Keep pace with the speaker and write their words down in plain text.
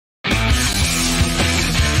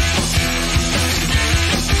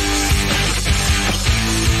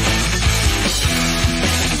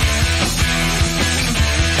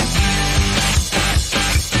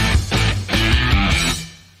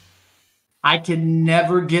I can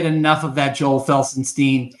never get enough of that, Joel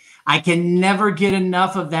Felsenstein. I can never get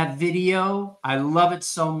enough of that video. I love it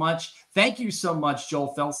so much. Thank you so much,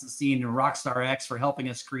 Joel Felsenstein and Rockstar X, for helping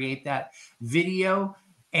us create that video.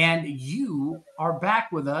 And you are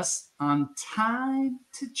back with us on Time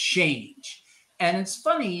to Change. And it's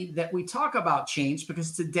funny that we talk about change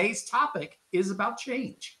because today's topic is about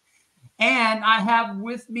change. And I have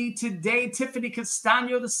with me today Tiffany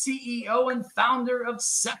Castagno, the CEO and founder of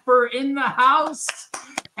Sepper, in the house.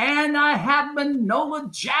 And I have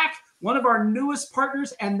Minola Jac, one of our newest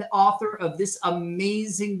partners and the author of this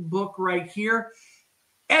amazing book right here,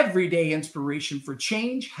 Everyday Inspiration for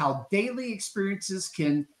Change: How Daily Experiences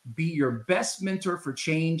Can Be Your Best Mentor for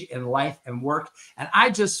Change in Life and Work. And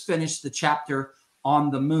I just finished the chapter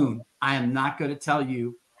on the moon. I am not going to tell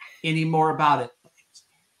you any more about it.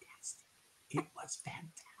 It was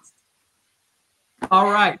fantastic.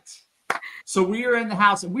 All right. So we are in the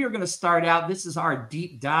house and we are going to start out. This is our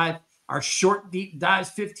deep dive, our short deep dives,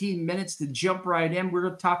 15 minutes to jump right in.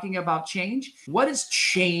 We're talking about change. What does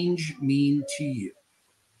change mean to you?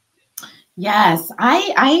 Yes,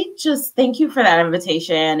 I just thank you for that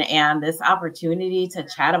invitation and this opportunity to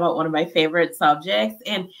chat about one of my favorite subjects.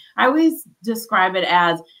 And I always describe it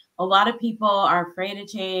as a lot of people are afraid of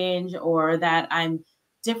change, or that I'm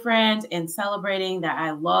different, and celebrating that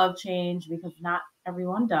I love change, because not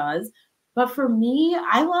everyone does. But for me,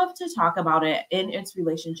 I love to talk about it in its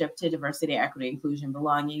relationship to diversity, equity, inclusion,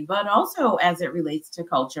 belonging, but also as it relates to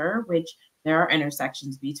culture, which there are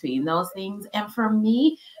intersections between those things. And for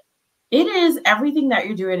me, it is everything that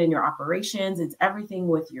you're doing in your operations. It's everything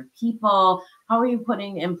with your people. How are you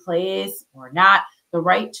putting in place or not the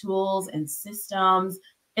right tools and systems?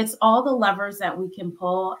 It's all the levers that we can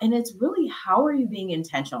pull. And it's really, how are you being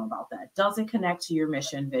intentional about that? Does it connect to your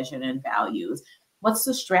mission, vision, and values? What's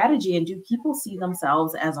the strategy? And do people see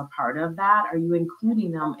themselves as a part of that? Are you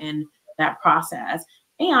including them in that process?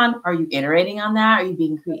 And are you iterating on that? Are you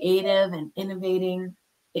being creative and innovating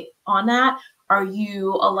on that? Are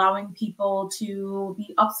you allowing people to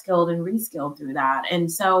be upskilled and reskilled through that? And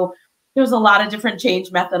so there's a lot of different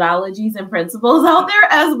change methodologies and principles out there,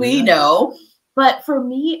 as we know. But for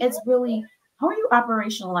me, it's really, how are you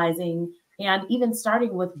operationalizing, and even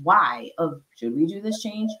starting with why of, should we do this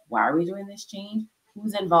change? Why are we doing this change?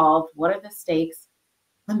 Who's involved? What are the stakes?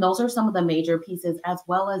 And those are some of the major pieces, as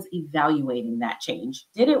well as evaluating that change.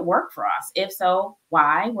 Did it work for us? If so,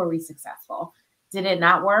 why were we successful? Did it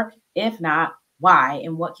not work? If not, why?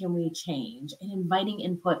 And what can we change? And inviting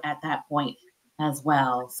input at that point as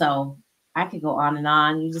well. So I could go on and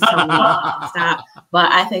on. You just tell me to stop.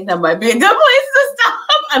 But I think that might be a good place to stop.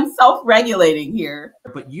 I'm self-regulating here.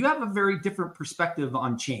 But you have a very different perspective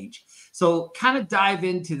on change. So kind of dive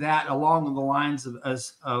into that along the lines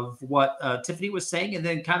of what Tiffany was saying, and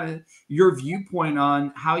then kind of your viewpoint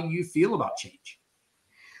on how you feel about change.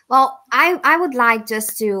 Well, I would like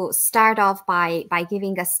just to start off by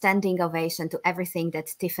giving a standing ovation to everything that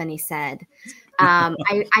Tiffany said.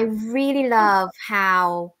 I really love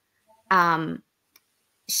how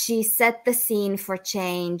she set the scene for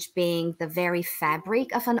change being the very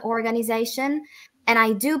fabric of an organization. And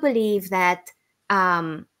I do believe that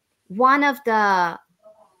one of the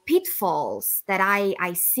pitfalls that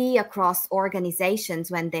I see across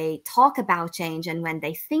organizations when they talk about change and when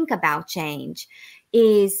they think about change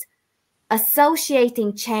is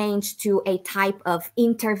associating change to a type of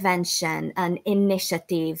intervention, an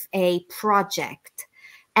initiative, a project.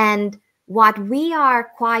 And what we are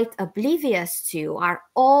quite oblivious to are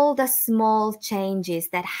all the small changes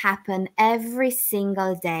that happen every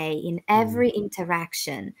single day in every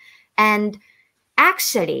interaction. And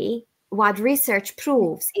actually, what research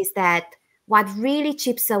proves is that what really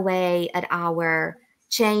chips away at our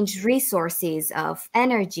change resources of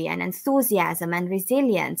energy and enthusiasm and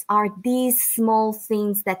resilience are these small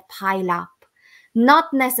things that pile up.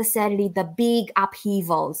 Not necessarily the big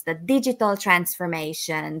upheavals, the digital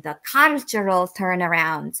transformation, the cultural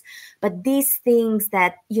turnarounds, but these things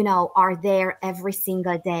that, you know, are there every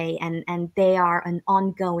single day, and they are an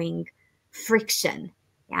ongoing friction.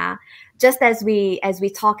 Yeah. Just as we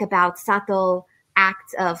talk about subtle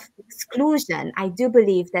acts of exclusion, I do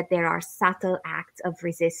believe that there are subtle acts of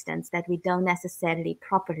resistance that we don't necessarily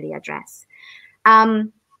properly address.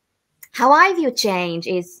 How I view change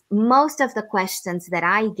is most of the questions that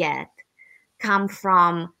I get come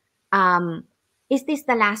from, is this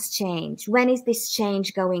the last change? When is this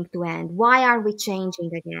change going to end? Why are we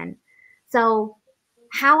changing again? So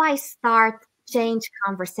how I start change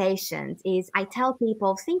conversations is I tell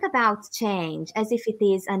people, think about change as if it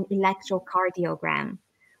is an electrocardiogram.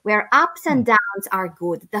 where ups and downs are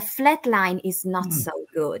good. The flat line is not so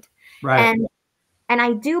good. Right. And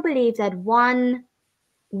I do believe that one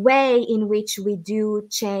way in which we do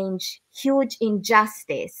change huge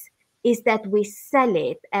injustice is that we sell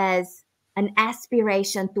it as an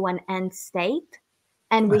aspiration to an end state,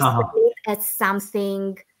 and we sell it as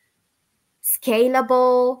something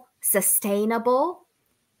scalable, sustainable.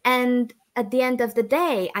 And at the end of the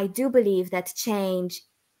day, I do believe that change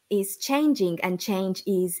is changing, and change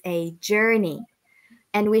is a journey.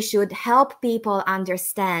 And we should help people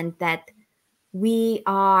understand that we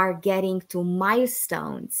are getting to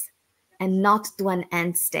milestones and not to an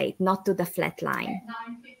end state, not to the flat line.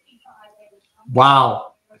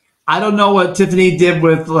 Wow. I don't know what Tiffany did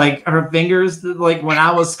with like her fingers, like when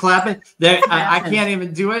I was clapping. There, I can't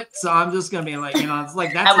even do it, so I'm just gonna be like, you know, it's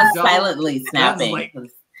like that's. I was silently snapping. Like,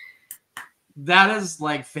 that is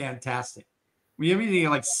like fantastic. We have any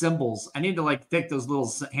like symbols. I need to like take those little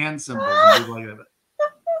hand symbols and do like that.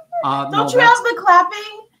 Don't you have the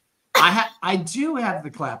clapping? I do have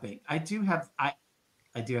the clapping. I do have.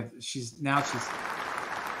 She's.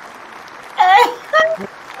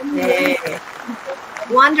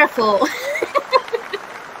 Wonderful.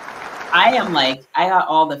 I am like, I got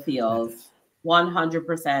all the feels.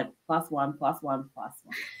 100% plus one, plus one, plus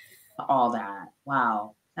one. All that.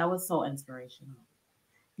 Wow. That was so inspirational.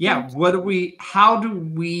 Yeah. How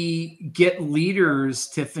do we get leaders,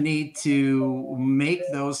 Tiffany, to make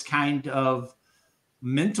those kind of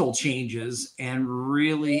mental changes and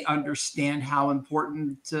really understand how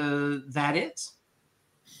important that is?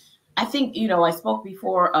 I think, you know, I spoke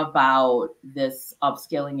before about this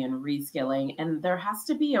upskilling and reskilling, and there has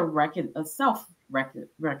to be a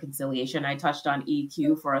self-reconciliation. I touched on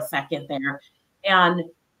EQ for a second there, and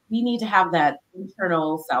we need to have that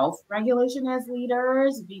internal self-regulation as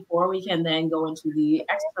leaders before we can then go into the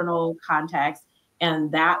external context and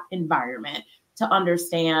that environment to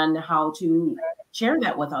understand how to share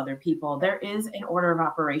that with other people. There is an order of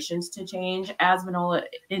operations to change. As Minola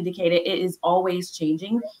indicated, it is always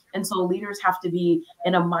changing. And so leaders have to be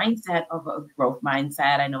in a mindset of a growth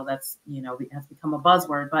mindset. I know that's, you know, it has become a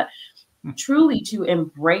buzzword, but truly to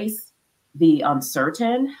embrace the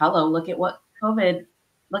uncertain. Hello, look at what COVID,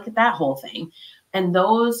 look at that whole thing. And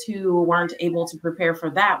those who weren't able to prepare for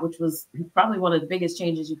that, which was probably one of the biggest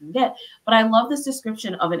changes you can get. But I love this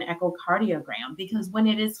description of an echocardiogram, because when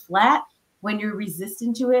it is flat, when you're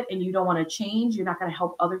resistant to it and you don't want to change, you're not going to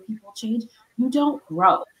help other people change, you don't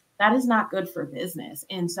grow. That is not good for business.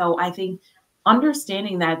 And so I think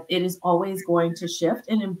understanding that it is always going to shift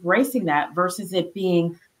and embracing that versus it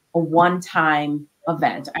being a one-time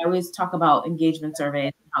event. I always talk about engagement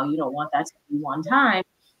surveys, how you don't want that to be one time,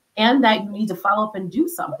 and that you need to follow up and do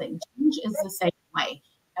something. Change is the same way.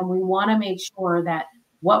 And we want to make sure that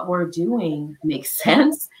what we're doing makes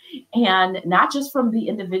sense, and not just from the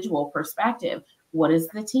individual perspective. What does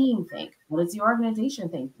the team think? What does the organization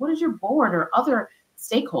think? What does your board or other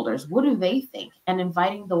stakeholders, what do they think? And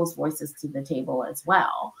inviting those voices to the table as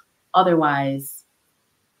well. Otherwise,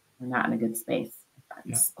 we're not in a good space.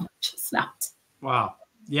 Yeah. Just not. Wow.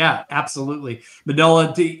 Yeah, absolutely.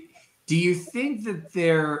 Minola, do you think that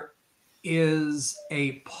there is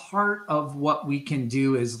a part of what we can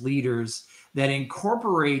do as leaders that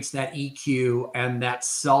incorporates that EQ and that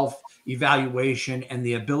self-evaluation and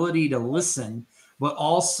the ability to listen, but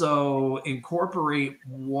also incorporate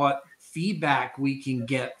what feedback we can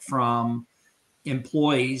get from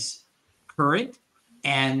employees, current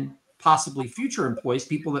and possibly future employees,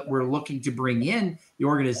 people that we're looking to bring in the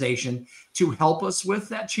organization to help us with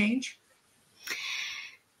that change?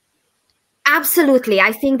 Absolutely.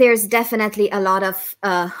 I think there's definitely a lot of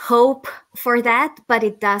hope for that, but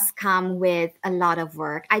it does come with a lot of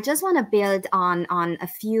work. I just want to build on a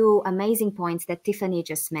few amazing points that Tiffany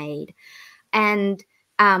just made. And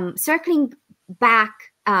circling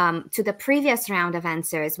back to the previous round of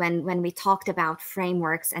answers when we talked about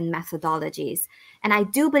frameworks and methodologies. And I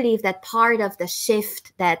do believe that part of the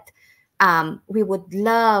shift that we would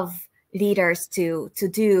love leaders to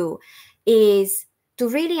do is to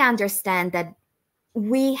really understand that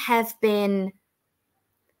we have been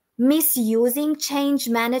misusing change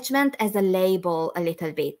management as a label a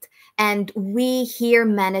little bit. And we hear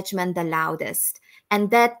management the loudest. And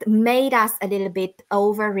that made us a little bit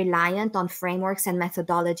over-reliant on frameworks and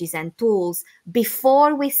methodologies and tools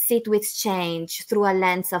before we sit with change through a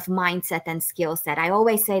lens of mindset and skill set. I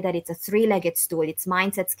always say that it's a three-legged stool. It's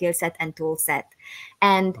mindset, skill set, and tool set.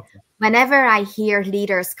 And whenever I hear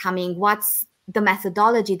leaders coming, what's the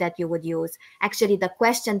methodology that you would use? Actually, the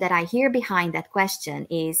question that I hear behind that question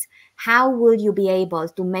is, how will you be able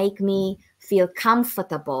to make me feel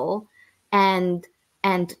comfortable and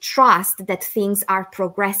and trust that things are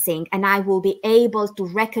progressing, and I will be able to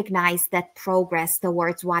recognize that progress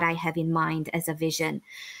towards what I have in mind as a vision.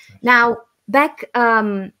 Now, back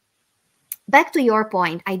to your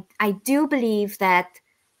point, I do believe that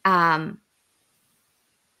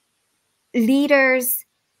leaders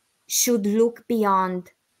should look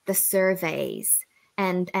beyond the surveys,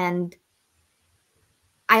 and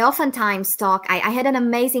I oftentimes talk, I had an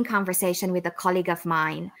amazing conversation with a colleague of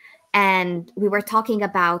mine, and we were talking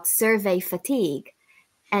about survey fatigue.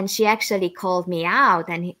 And she actually called me out,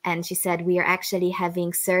 and she said, we are actually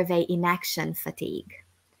having survey inaction fatigue.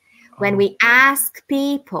 When we ask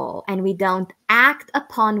people and we don't act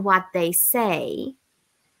upon what they say,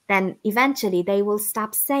 then eventually they will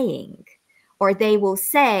stop saying, or they will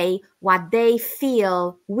say what they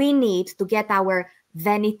feel we need to get our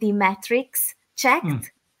vanity metrics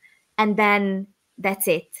checked. And then that's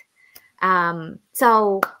it.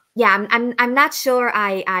 So yeah, I'm not sure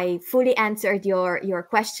I fully answered your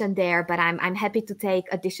question there, but I'm happy to take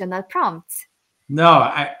additional prompts. No,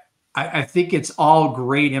 I think it's all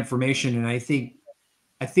great information, and I think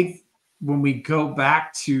when we go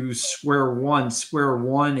back to square one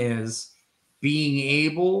is being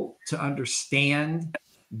able to understand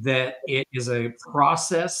that it is a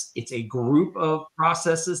process. It's a group of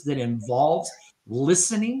processes that involves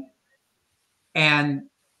listening and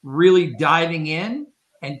really diving in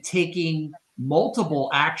and taking multiple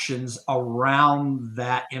actions around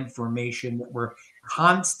that information that we're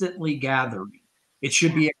constantly gathering. It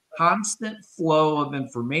should be a constant flow of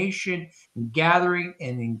information and gathering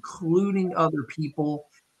and including other people.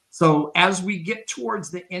 So as we get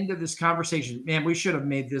towards the end of this conversation, man, we should have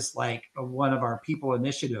made this like one of our People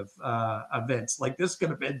Initiative events. Like this could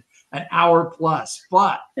have been an hour plus,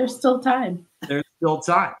 but there's still time. There's still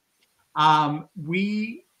time.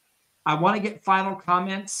 I want to get final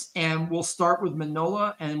comments, and we'll start with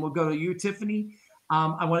Minola, and we'll go to you, Tiffany.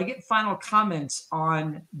 I want to get final comments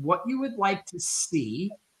on what you would like to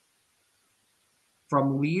see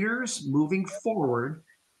from leaders moving forward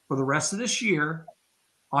for the rest of this year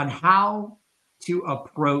on how to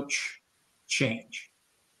approach change.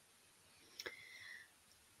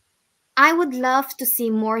 I would love to see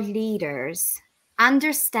more leaders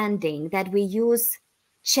understanding that we use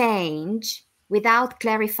change without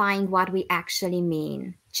clarifying what we actually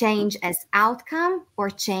mean. Change as outcome or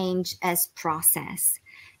change as process.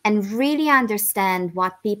 And really understand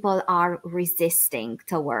what people are resisting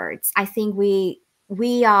towards. I think we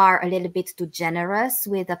are a little bit too generous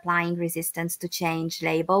with applying resistance to change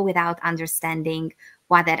label without understanding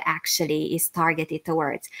what that actually is targeted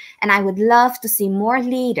towards. And I would love to see more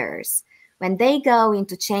leaders, when they go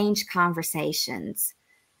into change conversations,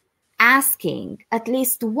 asking at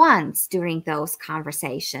least once during those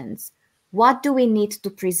conversations, what do we need to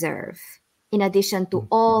preserve in addition to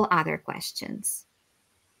all other questions?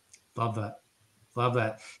 Love that. Love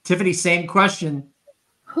that. Tiffany, same question.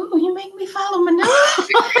 Ooh, you make me follow Minola.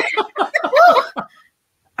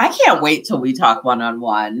 I can't wait till we talk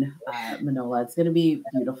one-on-one, Minola. It's going to be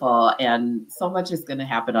beautiful, and so much is going to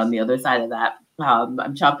happen on the other side of that.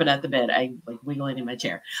 I'm chomping at the bit. I'm like wiggling in my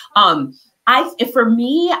chair. For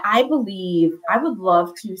me, I believe I would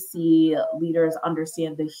love to see leaders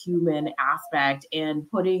understand the human aspect and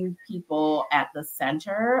putting people at the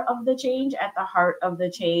center of the change, at the heart of the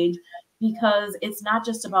change, because it's not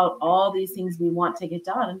just about all these things we want to get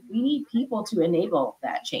done. We need people to enable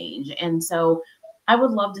that change. And so I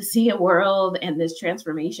would love to see a world and this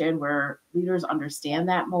transformation where leaders understand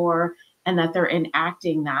that more and that they're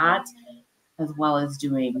enacting that as well as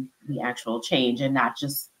doing the actual change and not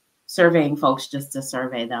just surveying folks just to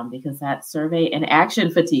survey them, because that survey and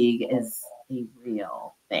action fatigue is a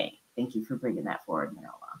real thing. Thank you for bringing that forward,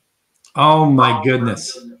 Minola. Oh my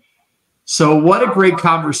goodness. So what a great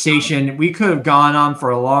conversation. We could have gone on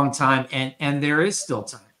for a long time, and there is still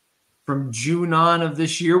time. From June on of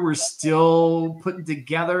this year, we're still putting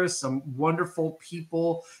together some wonderful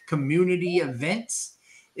people, community events,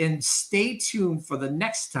 and stay tuned for the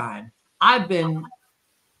next time. I've been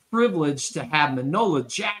privileged to have Minola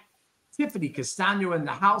Jac, Tiffany Castagno in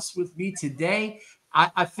the house with me today.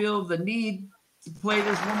 I feel the need to play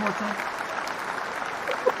this one more time.